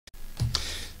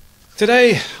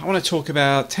Today, I want to talk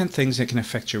about 10 things that can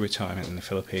affect your retirement in the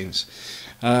Philippines.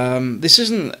 This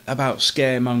isn't about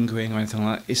scaremongering or anything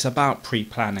like that, it's about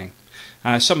pre-planning.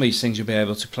 Some of these things you'll be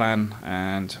able to plan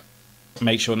and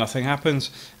make sure nothing happens,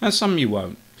 and some you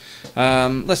won't.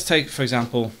 Let's take, for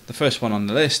example, the first one on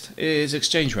the list is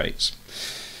exchange rates.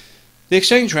 The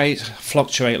exchange rates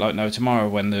fluctuate like no tomorrow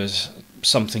when there's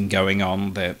something going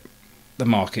on that the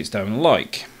markets don't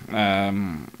like.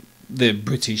 The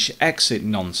British exit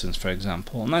nonsense, for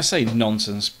example, and I say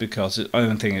nonsense because the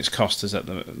only thing it's cost us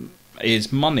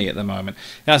is money at the moment.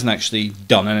 It hasn't actually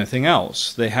done anything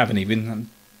else. They haven't even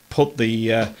put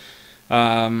the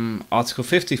Article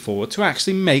 50 forward to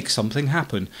actually make something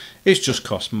happen. It's just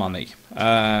cost money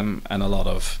and a lot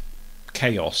of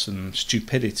chaos and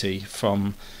stupidity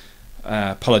from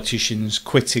politicians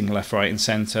quitting left, right and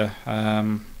centre.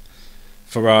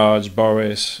 Farage,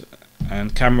 Boris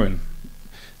and Cameron.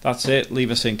 That's it,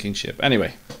 leave a sinking ship.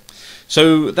 Anyway,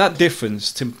 so that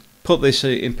difference, to put this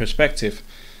in perspective,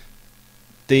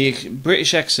 the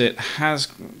British exit has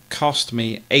cost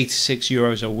me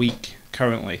 €86 a week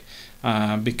currently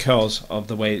because of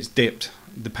the way it's dipped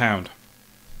the pound.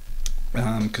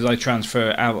 Because I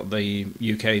transfer out of the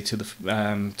UK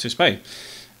to Spain,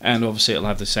 and obviously it'll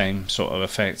have the same sort of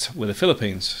effect with the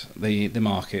Philippines. The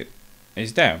market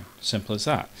is down, simple as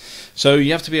that. So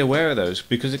you have to be aware of those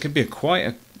because it can be quite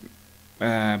a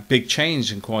big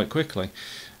change and quite quickly.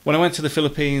 When I went to the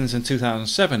Philippines in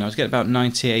 2007, I was getting about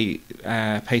 98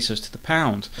 pesos to the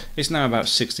pound. It's now about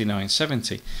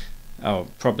 69.70. Oh,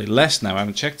 probably less now. I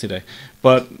haven't checked today.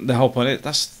 But the whole point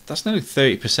is that's nearly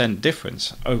 30%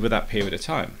 difference over that period of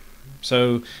time.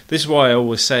 So this is why I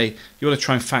always say you want to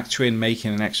try and factor in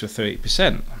making an extra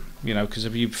 30%. You know, because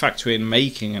if you factor in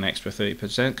making an extra 30%,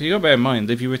 because you've got to bear in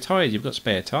mind, if you're retired, you've got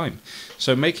spare time.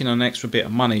 So making an extra bit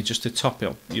of money just to top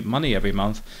up your money every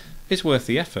month is worth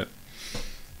the effort.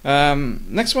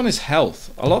 Next one is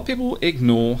health. A lot of people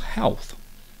ignore health.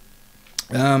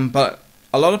 But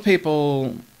a lot of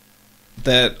people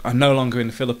that are no longer in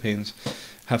the Philippines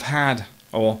have had,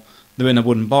 or they're in a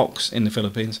wooden box in the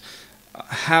Philippines,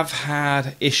 have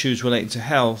had issues relating to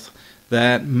health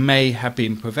that may have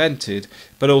been prevented,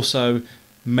 but also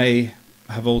may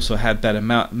have also had better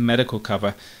medical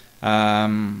cover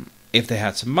if they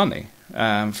had some money.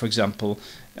 For example,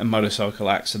 a motorcycle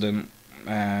accident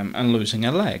and losing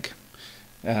a leg,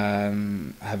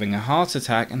 having a heart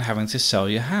attack and having to sell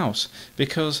your house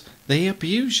because they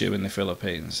abuse you in the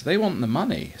Philippines. They want the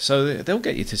money, so they'll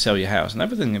get you to sell your house and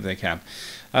everything if they can.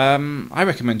 I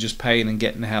recommend just paying and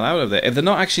getting the hell out of there. If they're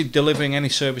not actually delivering any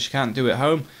service you can't do at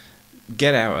home,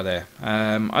 get out of there.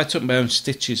 I took my own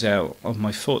stitches out of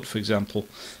my foot, for example,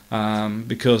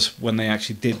 because when they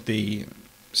actually did the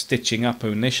stitching up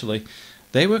initially,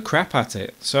 they were crap at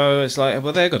it. So it's like,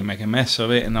 well, they're going to make a mess of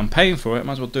it and I'm paying for it, I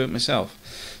might as well do it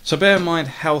myself. So bear in mind,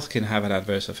 health can have an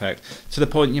adverse effect to the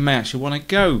point you may actually want to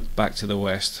go back to the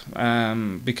West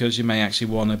because you may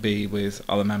actually want to be with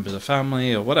other members of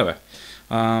family or whatever.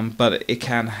 But it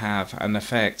can have an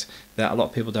effect that a lot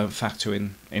of people don't factor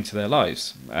into their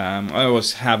lives. I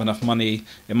always have enough money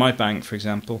in my bank, for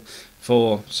example,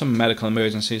 for some medical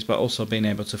emergencies, but also being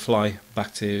able to fly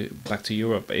back to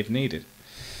Europe if needed.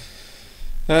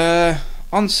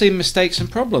 Unseen mistakes and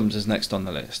problems is next on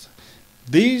the list.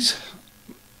 These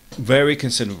vary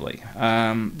considerably.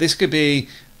 This could be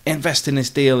invest in this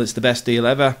deal, it's the best deal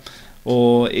ever,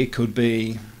 or it could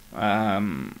be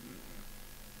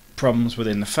problems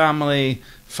within the family,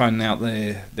 finding out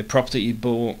the property you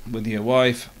bought with your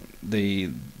wife,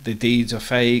 the deeds are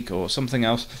fake or something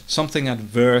else, something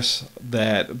adverse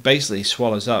that basically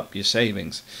swallows up your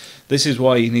savings. This is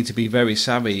why you need to be very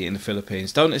savvy in the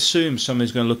Philippines. Don't assume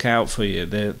somebody's going to look out for you.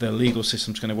 The legal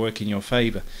system's going to work in your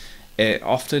favour. It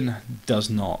often does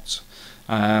not.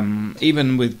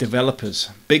 Even with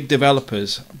developers, big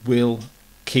developers will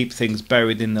keep things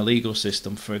buried in the legal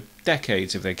system for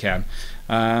decades if they can,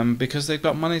 because they've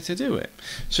got money to do it.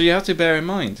 So you have to bear in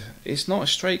mind, it's not a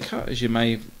straight cut as you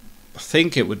may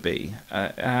think it would be,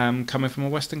 coming from a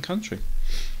Western country.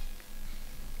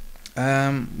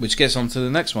 Which gets on to the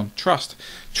next one, trust.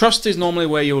 Trust is normally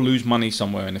where you'll lose money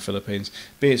somewhere in the Philippines,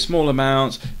 be it small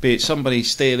amounts, be it somebody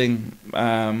stealing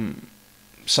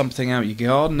something out your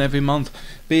garden every month,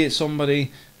 be it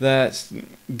somebody that's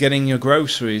getting your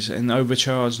groceries and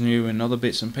overcharging you and other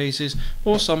bits and pieces,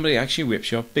 or somebody actually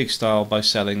rips you off big style by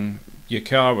selling your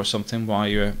car or something while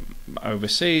you're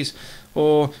overseas,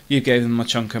 or you gave them a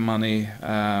chunk of money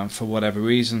for whatever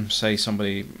reason. Say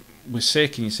somebody was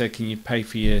sick and you said, can you pay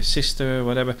for your sister or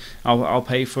whatever, I'll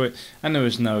pay for it, and there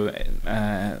was no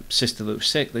sister that was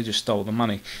sick, they just stole the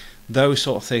money. Those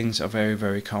sort of things are very,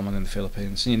 very common in the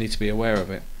Philippines, and you need to be aware of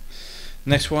it.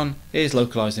 Next one is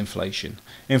localized inflation.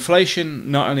 Inflation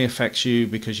not only affects you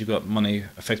because you've got money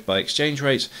affected by exchange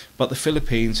rates, but the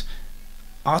Philippines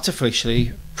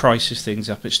artificially prices things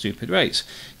up at stupid rates.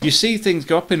 You see things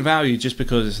go up in value just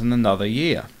because it's in another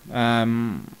year.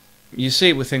 You see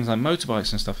it with things like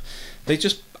motorbikes and stuff. They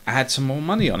just add some more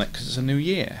money on it because it's a new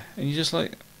year, and you're just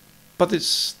like, but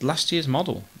it's last year's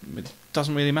model. It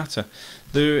doesn't really matter.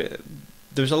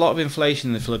 There's a lot of inflation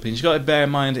in the Philippines. You've got to bear in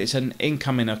mind it's an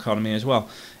incoming economy as well.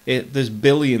 There's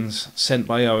billions sent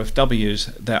by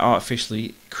OFWs that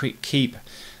artificially keep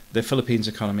the Philippines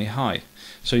economy high.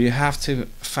 So you have to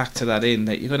factor that in,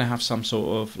 that you're going to have some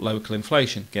sort of local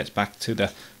inflation. Gets back to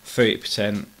the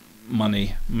 30%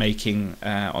 money making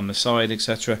on the side,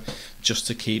 etc., just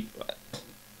to keep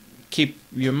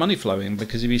your money flowing,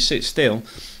 because if you sit still,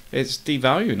 it's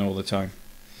devaluing all the time.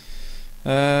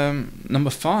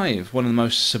 Number 5, one of the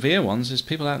most severe ones, is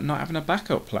people not having a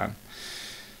backup plan.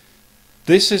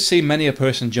 This has seen many a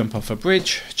person jump off a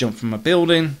bridge, jump from a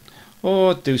building,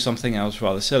 or do something else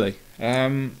rather silly.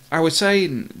 I would say,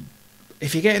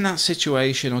 if you get in that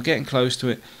situation or getting close to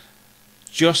it,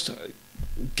 just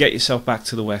get yourself back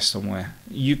to the West somewhere.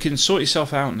 You can sort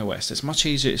yourself out in the West. It's much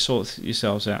easier to sort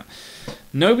yourselves out.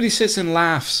 Nobody sits and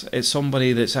laughs at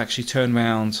somebody that's actually turned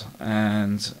around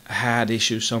and had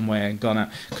issues somewhere and gone out.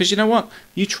 Because you know what?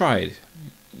 You tried.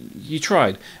 And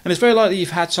it's very likely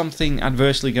you've had something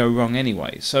adversely go wrong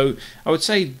anyway. So I would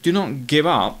say, do not give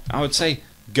up. I would say,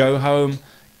 go home,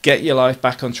 get your life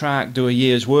back on track, do a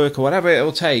year's work or whatever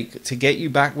it'll take to get you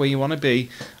back where you want to be,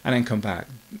 and then come back.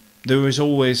 There is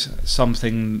always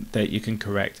something that you can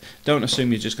correct. Don't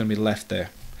assume you're just going to be left there.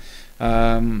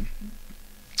 I've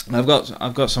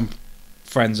got some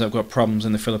friends that have got problems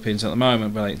in the Philippines at the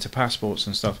moment relating to passports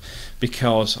and stuff,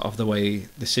 because of the way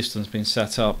the system's been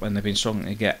set up, and they've been struggling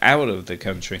to get out of the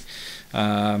country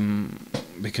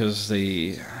because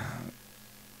the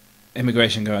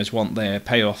immigration guys want their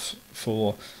payoff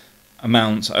for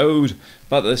amounts owed,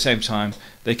 but at the same time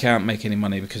they can't make any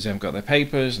money because they haven't got their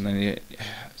papers, and then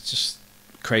it's just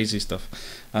crazy stuff.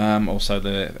 Also,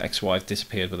 the ex-wife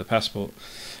disappeared with a passport.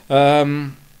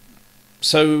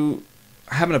 So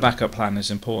having a backup plan is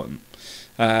important.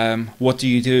 What do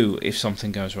you do if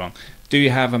something goes wrong? Do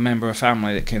you have a member of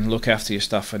family that can look after your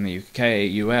stuff in the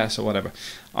UK, US, or whatever?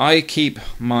 I keep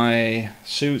my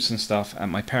suits and stuff at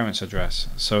my parents' address,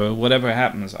 so whatever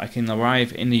happens, I can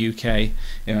arrive in the UK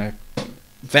in a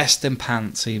vest and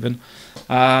pants even,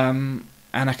 and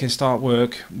I can start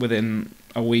work within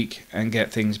a week and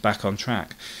get things back on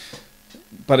track.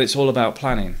 But it's all about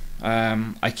planning.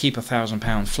 I keep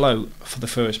 £1,000 float for the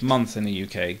first month in the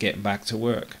UK getting back to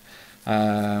work.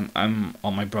 I'm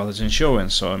on my brother's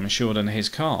insurance, so I'm insured on his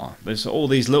car. There's all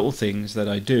these little things that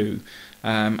I do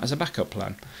as a backup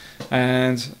plan,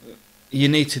 and you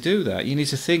need to do that. You need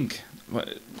to think,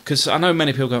 because I know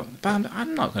many people go, but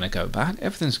I'm not going to go back.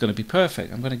 Everything's going to be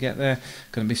perfect. I'm going to get there,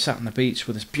 going to be sat on the beach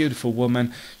with this beautiful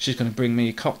woman. She's going to bring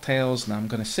me cocktails, and I'm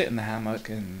going to sit in the hammock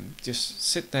and just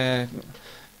sit there.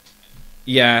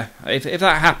 Yeah, if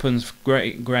that happens,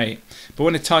 great. But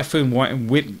when a typhoon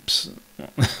whips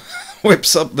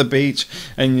up the beach,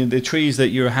 and the trees that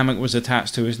your hammock was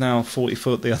attached to is now 40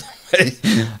 foot the other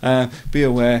way, be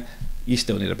aware, you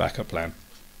still need a backup plan.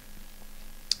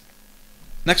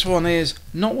 Next one is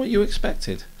not what you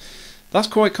expected. That's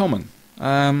quite common.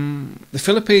 The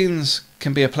Philippines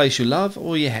can be a place you love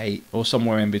or you hate, or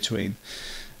somewhere in between.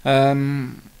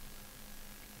 You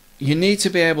need to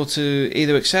be able to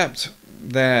either accept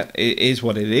that it is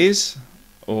what it is,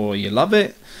 or you love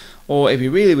it, or if you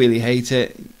really, really hate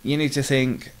it, you need to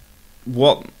think,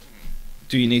 what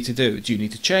do you need to do? Do you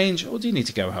need to change, or do you need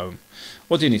to go home?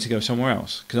 Or do you need to go somewhere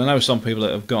else? Because I know some people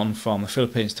that have gone from the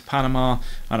Philippines to Panama.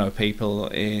 I know people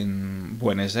in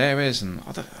Buenos Aires and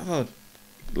other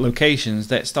locations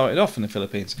that started off in the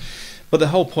Philippines. But the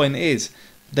whole point is,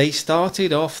 they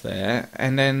started off there,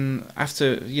 and then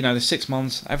after, the 6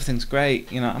 months, everything's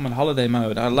great. I'm in holiday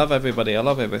mode. I love everybody. I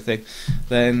love everything.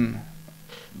 Then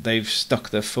they've stuck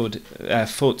their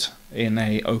foot in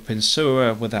a open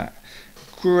sewer with that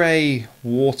grey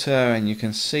water, and you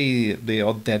can see the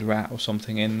odd dead rat or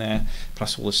something in there,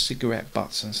 plus all the cigarette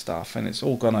butts and stuff, and it's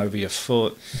all gone over your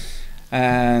foot.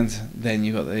 And then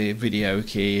you've got the video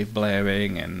key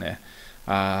blaring, and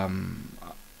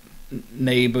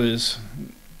neighbours,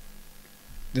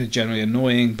 they're generally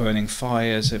annoying, burning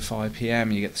fires at 5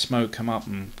 PM. You get the smoke come up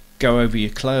and go over your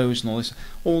clothes and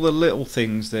all the little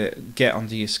things that get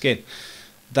under your skin.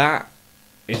 That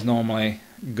is normally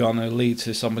gonna lead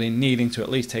to somebody needing to at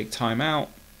least take time out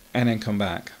and then come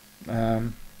back.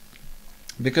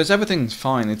 because everything's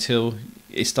fine until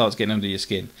it starts getting under your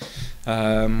skin.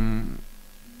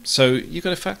 So you've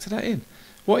got to factor that in.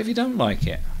 What if you don't like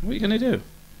it? What are you going to do?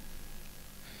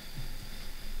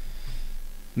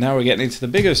 Now we're getting into the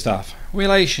bigger stuff.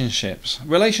 Relationships.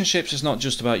 Relationships is not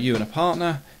just about you and a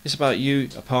partner. It's about you,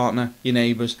 a partner, your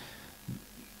neighbours,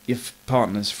 your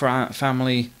partner's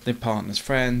family, their partner's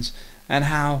friends, and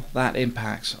how that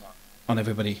impacts on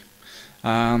everybody.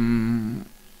 Some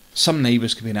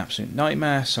neighbours can be an absolute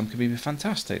nightmare. Some can be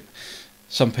fantastic.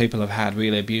 Some people have had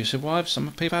really abusive wives. Some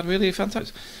people have had really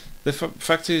fantastic. The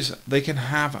fact is, they can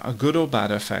have a good or bad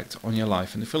effect on your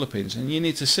life in the Philippines, and you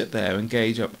need to sit there and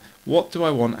gauge up, what do I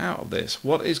want out of this?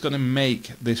 What is going to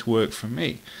make this work for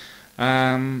me?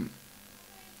 And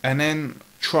then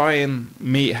try and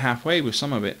meet halfway with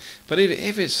some of it. But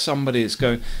if it's somebody that's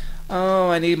going, oh,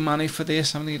 I need money for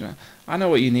this, I know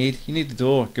what you need. You need the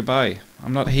door. Goodbye.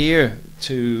 I'm not here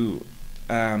to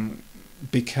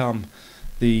become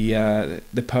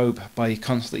the Pope by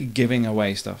constantly giving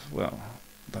away stuff. Well,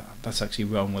 that's actually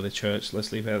wrong with the church.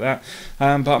 Let's leave it at that.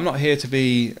 But I'm not here to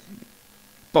be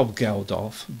Bob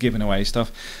Geldof giving away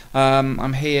stuff.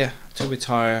 I'm here to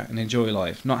retire and enjoy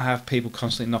life, not have people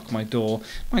constantly knock my door.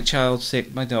 My child's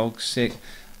sick, my dog's sick,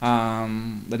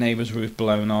 the neighbour's roof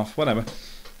blown off, whatever.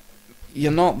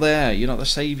 You're not there. You're not the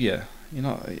saviour. You're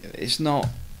not. It's not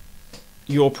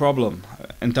your problem,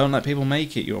 and don't let people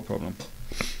make it your problem.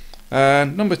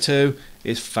 Number 2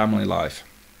 is family life,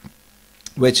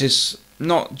 which is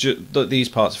not just these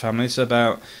parts of family. It's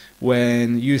about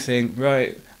when you think,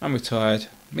 right, I'm retired,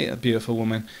 meet a beautiful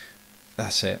woman,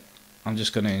 that's it, I'm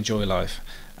just going to enjoy life.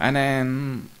 And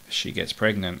then she gets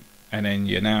pregnant, and then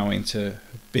you're now into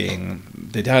being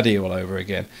the daddy all over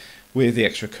again, with the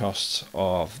extra costs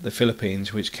of the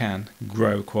Philippines, which can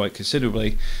grow quite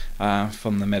considerably,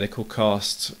 from the medical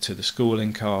costs to the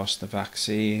schooling costs, the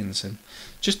vaccines, and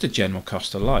just the general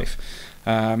cost of life.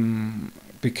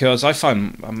 Because I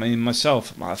find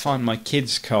my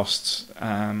kids' costs,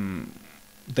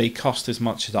 they cost as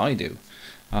much as I do,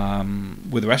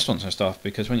 with restaurants and stuff,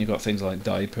 because when you've got things like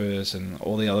diapers and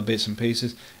all the other bits and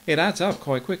pieces, it adds up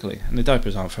quite quickly. And the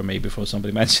diapers aren't for me, before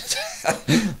somebody mentions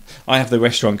it. I have the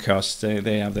restaurant costs,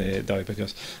 they have the diaper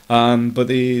costs. But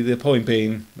the point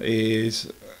being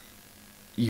is,